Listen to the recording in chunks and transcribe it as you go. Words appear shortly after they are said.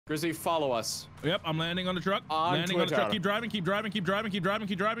Grizzy, follow us. Yep, I'm landing on the truck. Landing on the truck. Keep driving, keep driving, keep driving, keep driving,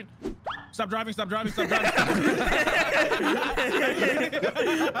 keep driving. Stop driving, stop driving, stop driving.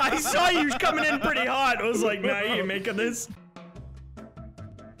 I saw you coming in pretty hot. I was like, nah, you ain't making this.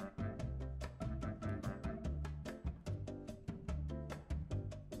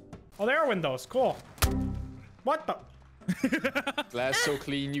 Oh, there are windows. Cool. What the? Glass so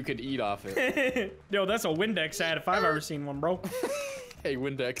clean you could eat off it. Yo, that's a Windex ad if I've ever seen one, bro. Hey,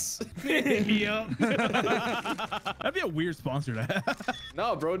 Windex. Yep. That'd be a weird sponsor to have.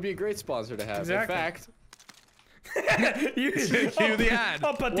 No, bro, it'd be a great sponsor to have. Exactly. In fact, Cue the ad.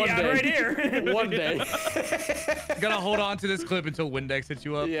 I'll put the One ad day. right here. one day. Gotta hold on to this clip until Windex hits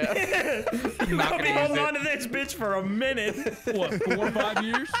you up. Yeah. Not I'll be gonna use holding it. on to this bitch for a minute. What, 4 or 5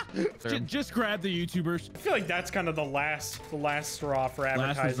 years? Just grab the YouTubers. I feel like that's kind of the last straw for Last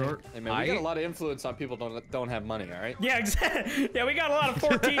advertising. resort. Hey, man, we got a lot of influence on people don't have money, all right? Yeah, exactly. Yeah, we got a lot of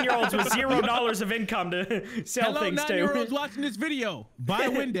 14-year-olds with $0 of income to sell Hello, things 9-year-olds to. watching this video. Buy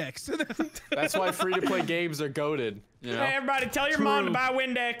Windex. That's why free-to-play games are goated, you know? Hey, everybody, tell your mom to buy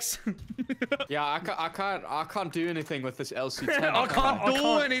Windex. Yeah, I can't do anything with this LC10. I can't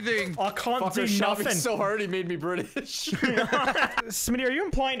do anything. I can't do Fucker shot me nothing. so hard he made me British. Smitty, are you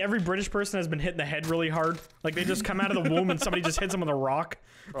implying every British person has been hit in the head really hard? Like they just come out of the womb and somebody just hits them with a rock?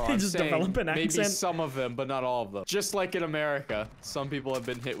 Bro, They I'm just saying develop an maybe accent? some of them, but not all of them. Just like in America, some people have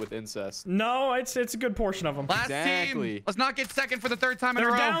been hit with incest. No, it's a good portion of them. Last Exactly. team. Let's not get second for the 3rd time in a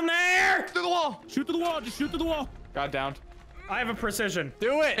They're row. down there! Through the wall. Shoot through the wall. Just shoot through the wall. Got downed. I have a precision.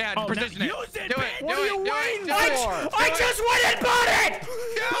 Do it! Yeah, Oh, precision now it. use it, Do bitch. it. What do are it. you do waiting it. for? I just went and bought it!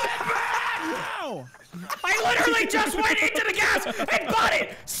 Ow! I literally just went into the gas and bought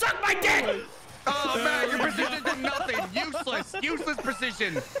it! Suck my dick! Oh man, your precision did nothing. Useless. Useless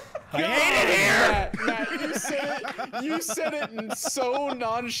precision. I hate it here! Matt, you said it so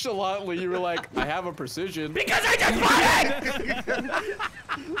nonchalantly. You were like, I have a precision. Because I just bought it!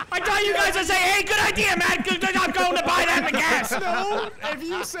 I thought you guys would say, hey, good idea, man. I'm going to buy that in the gas. No, if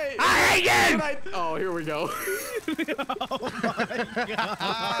you say, I hate you! oh, here we go.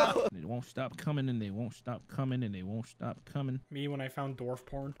 They won't stop coming and they won't stop coming and they won't stop coming. Me when I found dwarf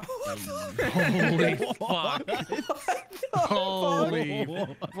porn. Holy fuck. Holy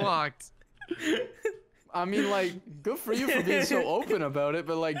fucked. I mean, like, good for you for being so open about it,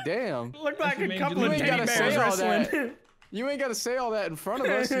 but like, damn. Looked like a made couple you of look- teddy You ain't gotta bears say all wrestling. that. You ain't gotta say all that in front of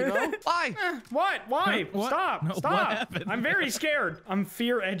us, you know? Why? What? Why? What? Stop! No, what Stop! happened? I'm very scared. I'm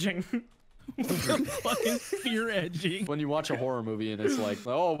fear edging. Fucking fear edging. When you watch a horror movie and it's like,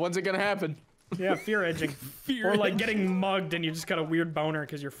 oh, when's it gonna happen? Yeah, fear edging. Fear Or like edging. getting mugged and you just got a weird boner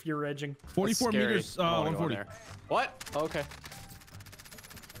because you're fear edging. 44 Scary. meters, I wanna go in 140. there. What? Okay.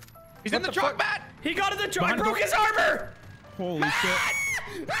 He's in the truck, Matt. He got in the truck. I Behind broke the- his armor! Holy shit.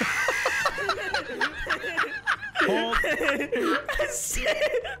 Hold.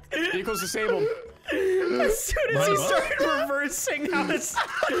 Vehicle's disabled. As soon as he started reversing, I was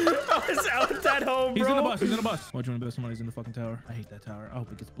out that home, He's bro. in the bus. He's in the bus. Why'd you want to bet somebody's in the fucking tower? I hate that tower. I hope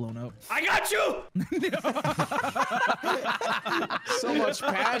it gets blown up. I got you! So much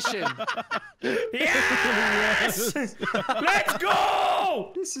passion. Yes! Let's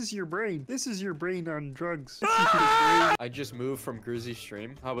go! This is your brain. This is your brain on drugs. I just moved from Grizzy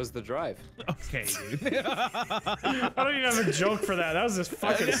stream. How was the drive? Okay, dude. I don't even have a joke for that. That was just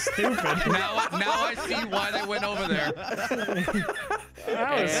fucking stupid. Now I see why they went over there.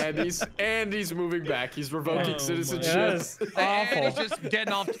 That was, And he's moving back. He's revoking Oh, citizenship. that was And he's awful. just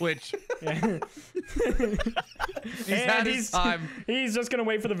getting off Twitch. He's And had his time. he's just gonna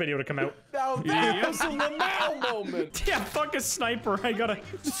wait for the video to come out. Now that was a Lamau moment. Yeah, fuck a sniper. I got a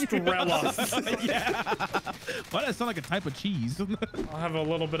Strella. Yeah. Why does that sound like a type of cheese? I'll have a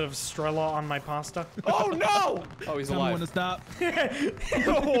little bit of Strella on my pasta. Oh no! Oh, he's Tell me when to alive. stop.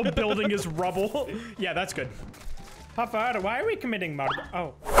 The whole building is rubble. Yeah, that's good. Papa, why are we committing murder?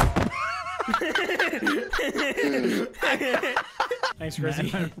 Oh. Thanks,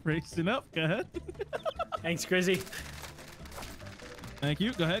 Grizzy. I'm racing up. Go ahead. Thanks, Grizzy. Thank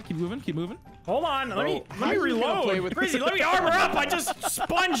you. Go ahead. Keep moving. Keep moving. Hold on. Let me how you gonna reload. play with- Grizzy, let me armor up. I just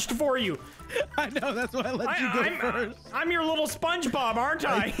sponged for you. I know. That's why I let you go first. I'm your little SpongeBob, aren't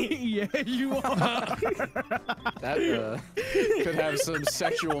I? Yeah, you are. That could have some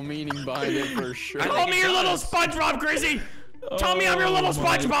sexual meaning behind it for sure. Call me your little SpongeBob, Grizzy. Tell me I'm your little Oh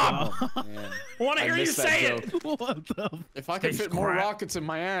my SpongeBob. Man. I want to I hear you missed that say joke. it. What the? If I could Space fit more crap. rockets in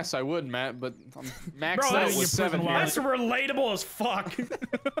my ass, I would, Matt, but I'm maxed Bro, out that's- with 7 prison here. That's relatable as fuck.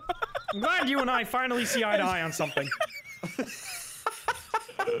 I'm glad you and I finally see eye to eye on something.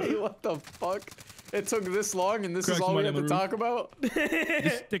 Hey, what the fuck? It took this long, and this is Crack all we somebody have on to the roof. talk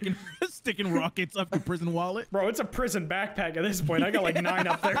about? Just sticking rockets up your prison wallet. Bro, it's a prison backpack at this point. I got like 9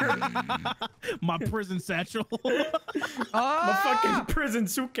 up there. My prison satchel. My fucking prison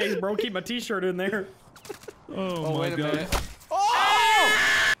suitcase, bro. Keep my t-shirt in there. Oh, my wait a god. minute. Oh!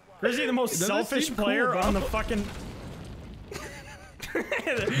 Grizzy, the most Doesn't selfish seem cool, player bro. on the fucking...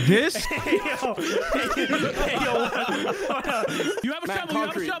 This? Hey, yo. Hey, yo. What up? You have a Matt, shovel.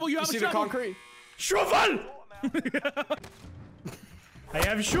 concrete. You have a shovel. You have see a the shovel. concrete? Shovel! I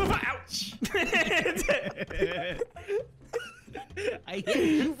have shovel. Ouch. I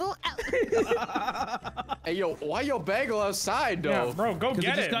hate shovel. Hey, yo, why your bagel outside, though? Yeah, bro, go Because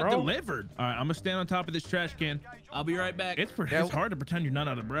get it just it, got bro. delivered. All right, I'm gonna stand on top of this trash can. I'll be right back. It's hard to pretend you're not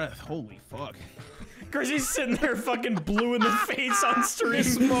out of breath. Holy fuck. Grizzy's sitting there fucking blue in the face on stream.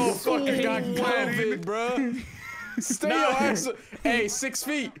 This motherfucker got COVID, bro. Stay your ass. Hey, 6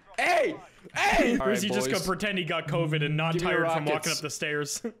 feet. Hey, hey. Grizzy just gonna pretend he got COVID and not Give me tired from rockets. walking up the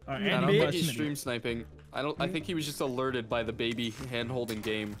stairs. All right, I and don't me. think he's stream sniping. I think he was just alerted by the baby hand-holding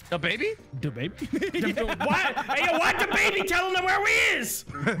game. The baby? The baby. What? Hey, yo, what the baby telling him where we is?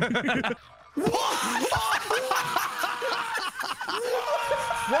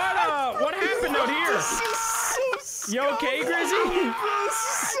 What happened out here? You okay, Grizzy?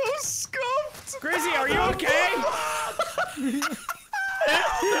 So scuffed. Grizzy, are you okay?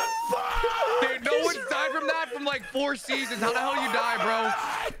 Dude, no one's died from that from like 4 seasons. How the hell you die, bro?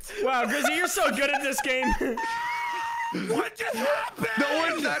 Wow, Grizzy, you're so good at this game. What just happened? No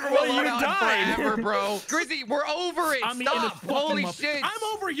one's died from Well, a you lot died. forever, bro. Grizzy, we're over it. I'm eating a Stop. fucking Holy muff- shit. I'm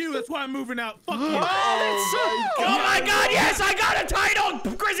over you. That's why I'm moving out. Fuck you. Oh my god, yes, I got a title!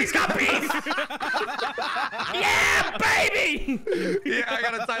 Grizzy's got beef! Yeah, baby! Yeah, I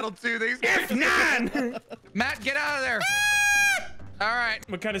got a title too. Thanks. F9! Matt, get out of there. All right.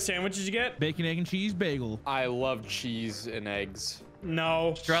 What kind of sandwich did you get? Bacon, egg, and cheese bagel. I love cheese and eggs.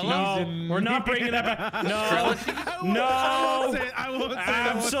 No. Strello? No, we're not bringing that back. No. No. I won't say it.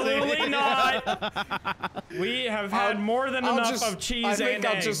 Absolutely not. We have had more than enough of cheese and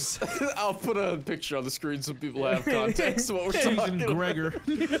eggs. I'll put a picture on the screen so people have context of what we're Cheese talking and about. Gregor.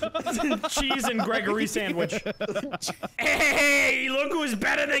 Cheese and Gregory sandwich. Hey, look who's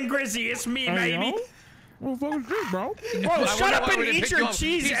better than Grizzy. It's me, baby. What the fuck is this, bro? Bro, shut up why and we didn't eat pick your you up.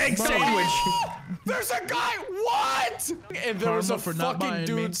 cheese He's egg smart. sandwich. There's a guy. What? And there was a Karma for not fucking buying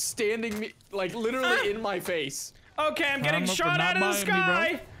dude me. standing me, like literally in my face. Okay, I'm getting Karma for shot not out of the buying me, bro.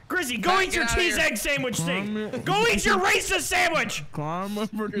 sky. Grizzy, go eat your get outta cheese here. egg sandwich thing. Karma. Go eat your racist sandwich. Karma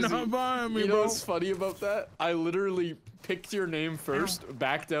for not buying me, You know bro. what's funny about that? I literally picked your name first,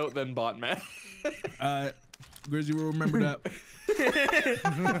 backed out, then bought Matt. Grizzy will remember that.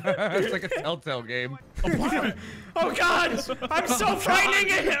 It's like a Telltale game. Oh god, I'm so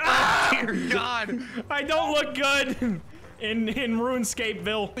frightening. Ah! Dear God. I don't look good in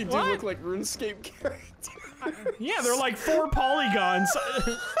RuneScapeville. They do look like RuneScape characters. Yeah, they're like 4 polygons.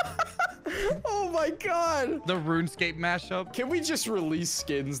 Oh my god. The RuneScape mashup. Can we just release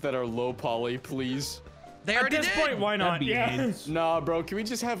skins that are low poly, please? They At already this did. point, why not? That'd be Yeah. AIDS. Nah, bro, can we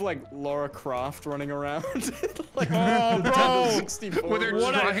just have like Lara Croft running around? Like Oh, bro. Nintendo 64. With their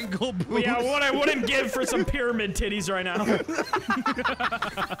What I- triangle boobs. Yeah, what I wouldn't give for some pyramid titties right now.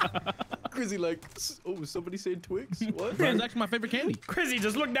 Grizzy like, oh, somebody said Twix? What? That's actually my favorite candy. Grizzy,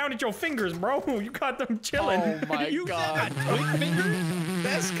 just look down at your fingers, bro. You got them chilling. Oh my You god. got twig fingers?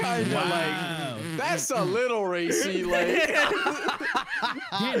 That's kind of Wow. like, that's a little racy, like.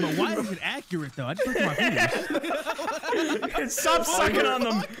 Damn, but why is it accurate though? I just looked at my fingers. Stop sucking on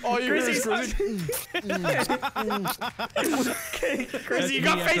them. All you hear is Grizzy, Grizzy. Grizzy, you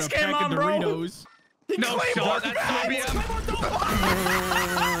got That's me face after a cam pack on, of bro. Doritos. No, Sean, that's Tobias.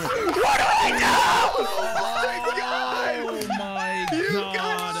 Oh my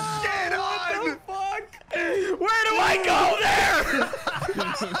god. Get on. Where do I go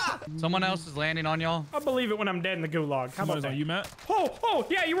there? Someone else is landing on y'all. I'll believe it when I'm dead in the gulag. How about Somebody's that? on you, Matt? Oh,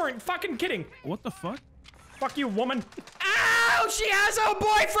 yeah, you weren't fucking kidding. What the fuck? Fuck you, woman. Ow, she has a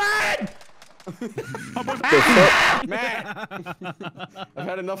boyfriend! Matt, I've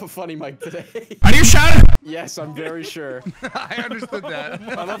had enough of Funny Mike today. Are you shouting? Yes, I'm very sure. I understood that.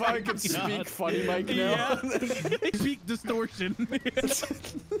 I love how I can speak Funny Mike now. Peak distortion.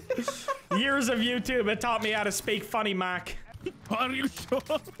 Years of YouTube have taught me how to speak funny, Mac. Are you sure?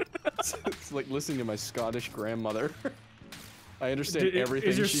 It's like listening to my Scottish grandmother. I understand everything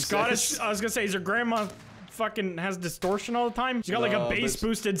Is your she Scottish? says. I was gonna say, is your grandma fucking has distortion all the time? She's got like a No, bass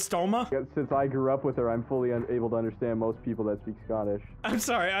boosted stoma. Since I grew up with her, I'm fully able to understand most people that speak Scottish. I'm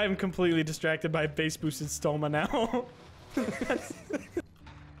sorry, I am completely distracted by bass boosted stoma now.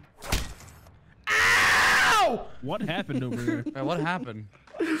 What happened over there? Man, what happened?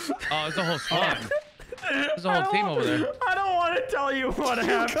 Oh, it's a whole squad. There's a whole team over there. I don't want to tell you what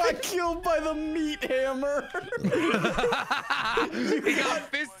happened. Got killed by the meat hammer. He got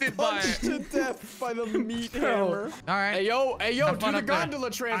fisted by it. Punched to death by the meat hammer. All right. Hey, yo, Have do fun the up there. gondola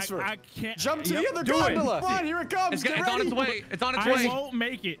transfer. I can't. Jump to the other do it. gondola. Come on, here it comes. It's Get on ready. its way. It's on its I way. won't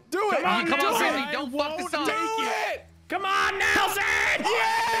make it. Do it. Come on, Come on, Nelson. Grizzy. Don't fuck this up. Do it. Come on, Nelson!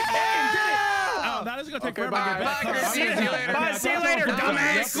 Oh, that is gonna take Okay, forever to bye. get back. Bye, Grizzy. See you later. Bye, see you later,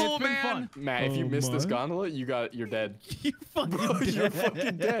 dumbass. It's cool, It's been man. fun. Matt, if you miss this gondola, you're dead. You fucking You're dead.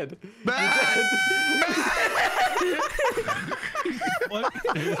 fucking dead. What?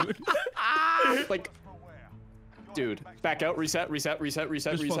 Like, dude, back out, reset. Nah, Grizzy got it.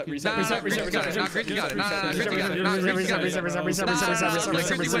 Nah, Grizzy got it. Nah, Grizzy got it. Nah, Grizzy got it. Nah, Grizzy got it.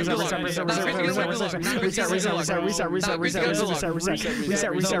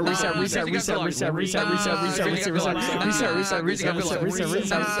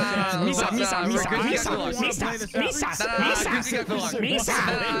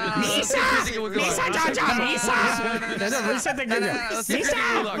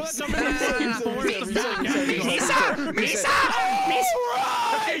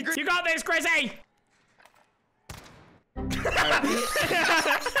 You got this, Grizzy!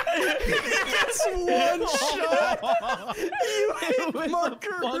 That's one shot. You hit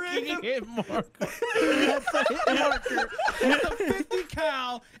marker. Fucking hit marker. That's a hit marker. With a 50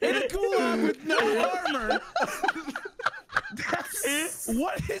 cal and a gulag with no armor.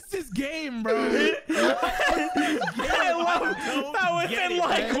 What is this game, bro? That was in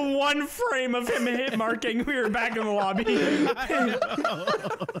like one frame of him hit marking. We were back in the lobby.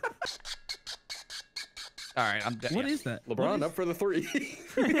 All right, I'm dead. What is that? LeBron up for the 3. It's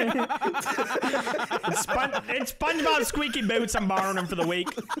SpongeBob Squeaky Boots. I'm borrowing him for the week.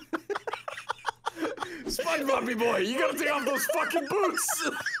 SpongeBob boy, you gotta take off those fucking boots.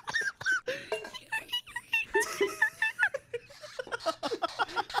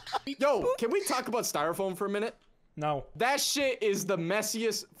 Yo, can we talk about styrofoam for a minute? No. That shit is the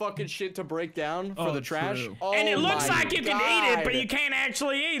messiest fucking shit to break down for the trash. True. Oh And it looks my like you can eat it, but you can't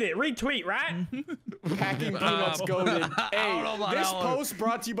actually eat it. Retweet, right? Packing Peanuts goaded. Hey, know about this that one. post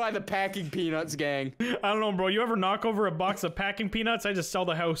brought to you by the Packing Peanuts gang. I don't know, bro. You ever knock over a box of packing peanuts? I just sell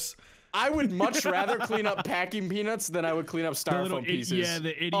the house. I would much rather clean up Packing Peanuts than I would clean up styrofoam pieces. Yeah,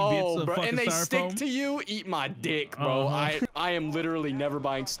 the itty bits of bro, fucking and they stick styrofoam. to you. Eat my dick, bro. I am literally never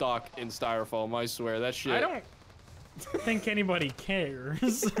buying stock in styrofoam. I swear that shit. I don't think anybody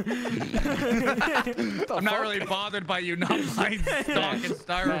cares. I'm not really bothered by you not buying stock in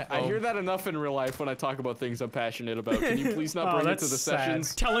styrofoam. Matt, I hear that enough in real life when I talk about things I'm passionate about. Can you please not bring it to the sad.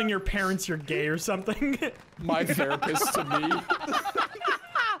 sessions? Telling your parents you're gay or something. My therapist to me.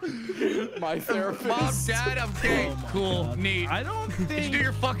 My therapist. Mom, Dad, I'm gay. Cool, neat. I don't think Did you do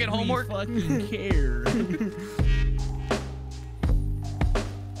your fucking homework? we fucking care.